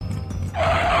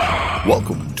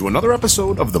Welcome to another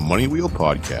episode of the Money Wheel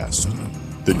Podcast.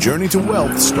 The journey to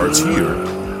wealth starts here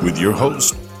with your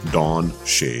host, Don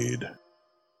Shade.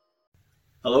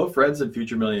 Hello, friends and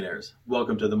future millionaires.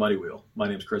 Welcome to the Money Wheel. My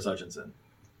name is Chris Hutchinson.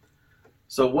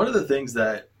 So one of the things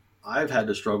that I've had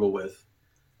to struggle with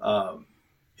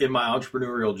in my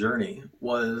entrepreneurial journey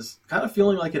was kind of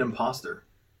feeling like an imposter.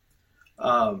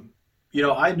 I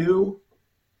knew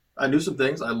some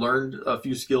things. I learned a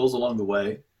few skills along the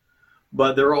way,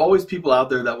 but there were always people out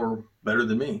there that were better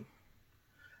than me.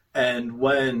 And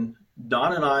when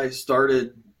Don and I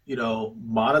started,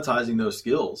 monetizing those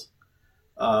skills,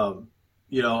 I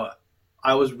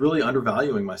was really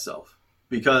undervaluing myself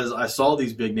because I saw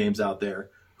these big names out there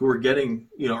who were getting,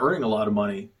 earning a lot of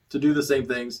money to do the same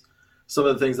things, some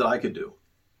of the things that I could do.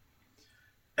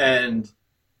 And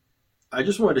I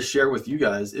just wanted to share with you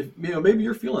guys, if maybe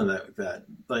you're feeling that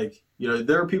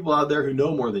there are people out there who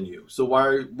know more than you. So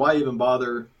why even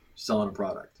bother selling a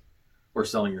product or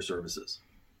selling your services?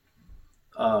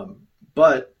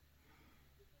 But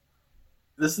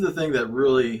this is the thing that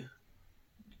really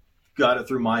got it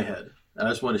through my head, and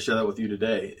I just wanted to share that with you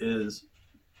today. Is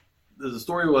the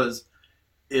story was,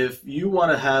 if you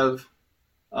want to have,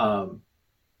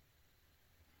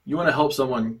 you want to help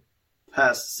someone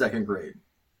pass second grade,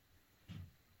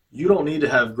 you don't need to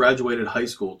have graduated high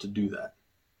school to do that,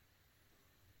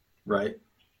 right?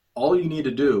 All you need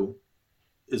to do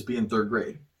is be in third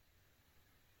grade.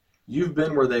 You've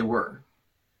been where they were.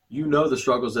 You know the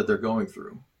struggles that they're going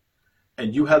through,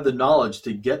 and you have the knowledge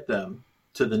to get them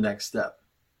to the next step.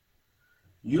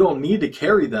 You don't need to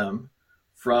carry them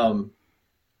from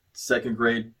second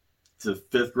grade to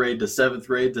fifth grade to seventh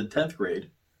grade to 10th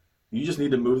grade. You just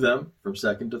need to move them from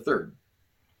second to third.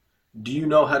 Do you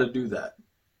know how to do that?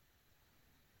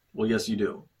 Well, yes, you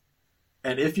do.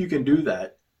 And if you can do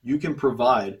that, you can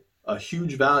provide a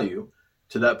huge value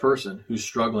to that person who's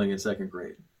struggling in second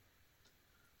grade.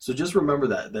 So just remember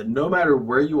that no matter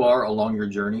where you are along your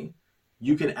journey,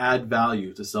 you can add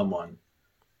value to someone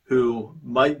who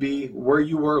might be where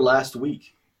you were last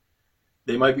week.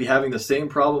 They might be having the same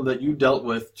problem that you dealt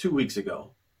with 2 weeks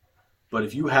ago. But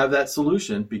if you have that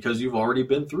solution because you've already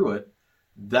been through it,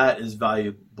 that is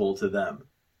valuable to them.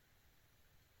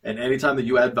 And anytime that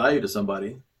you add value to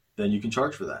somebody, then you can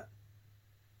charge for that.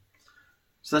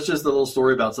 So that's just a little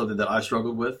story about something that I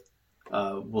struggled with.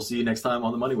 We'll see you next time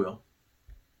on the Money Wheel.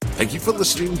 Thank you for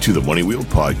listening to the Money Wheel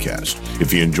Podcast.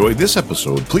 If you enjoyed this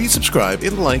episode, please subscribe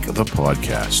and like the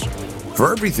podcast.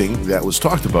 For everything that was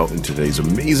talked about in today's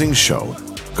amazing show,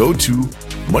 go to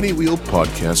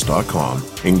moneywheelpodcast.com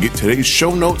and get today's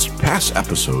show notes, past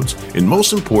episodes, and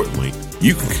most importantly,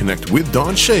 you can connect with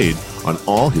Don Shade on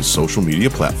all his social media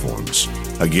platforms.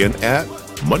 Again, at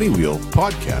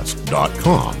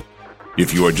moneywheelpodcast.com.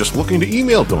 If you are just looking to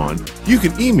email Don, you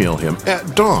can email him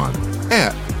at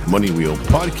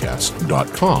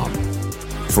don@moneywheelpodcast.com.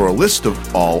 For a list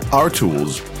of all our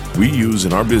tools we use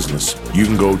in our business, you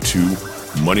can go to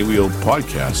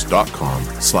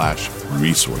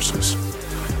moneywheelpodcast.com/resources.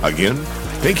 Again,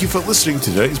 thank you for listening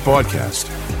to today's podcast,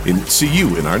 and see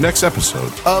you in our next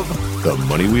episode of the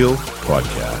Money Wheel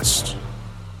Podcast.